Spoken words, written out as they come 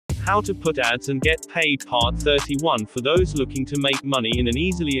How to put ads and get paid Part 31. For those looking to make money in an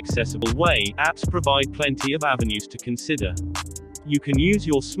easily accessible way, apps provide plenty of avenues to consider. You can use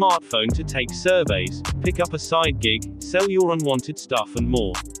your smartphone to take surveys, pick up a side gig, sell your unwanted stuff and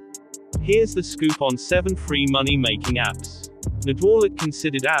more. Here's the scoop on 7 free money-making apps. NerdWallet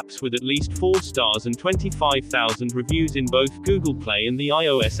considered apps with at least 4 stars and 25,000 reviews in both Google Play and the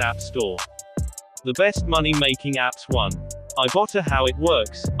iOS App Store. The best money-making apps. 1. Ibotta. How it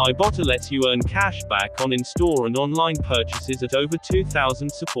works. Ibotta lets you earn cash back on in-store and online purchases at over 2,000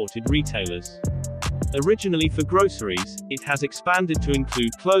 supported retailers. Originally for groceries, it has expanded to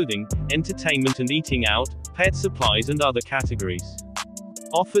include clothing, entertainment and eating out, pet supplies and other categories.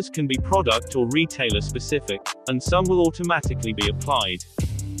 Offers can be product or retailer specific, and some will automatically be applied.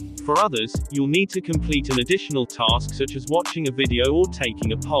 For others, you'll need to complete an additional task such as watching a video or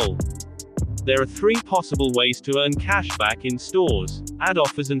taking a poll. There are 3 possible ways to earn cash back in stores: add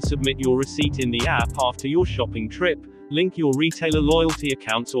offers and submit your receipt in the app after your shopping trip, link your retailer loyalty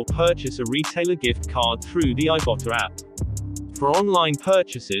accounts or purchase a retailer gift card through the Ibotta app. For online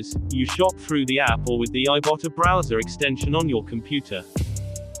purchases, you shop through the app or with the Ibotta browser extension on your computer.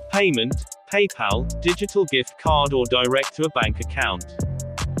 Payment: PayPal, digital gift card or direct to a bank account.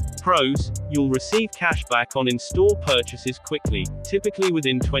 Pros: you'll receive cash back on in-store purchases quickly, typically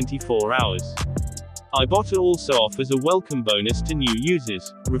within 24 hours. Ibotta also offers a welcome bonus to new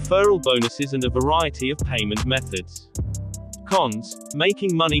users, referral bonuses and a variety of payment methods. Cons: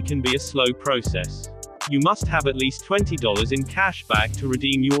 making money can be a slow process. You must have at least $20 in cash back to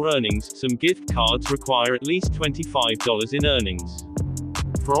redeem your earnings. Some gift cards require at least $25 in earnings.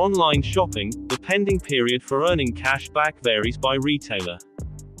 For online shopping, the pending period for earning cash back varies by retailer.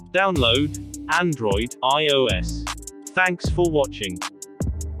 Download Android, iOS. Thanks for watching.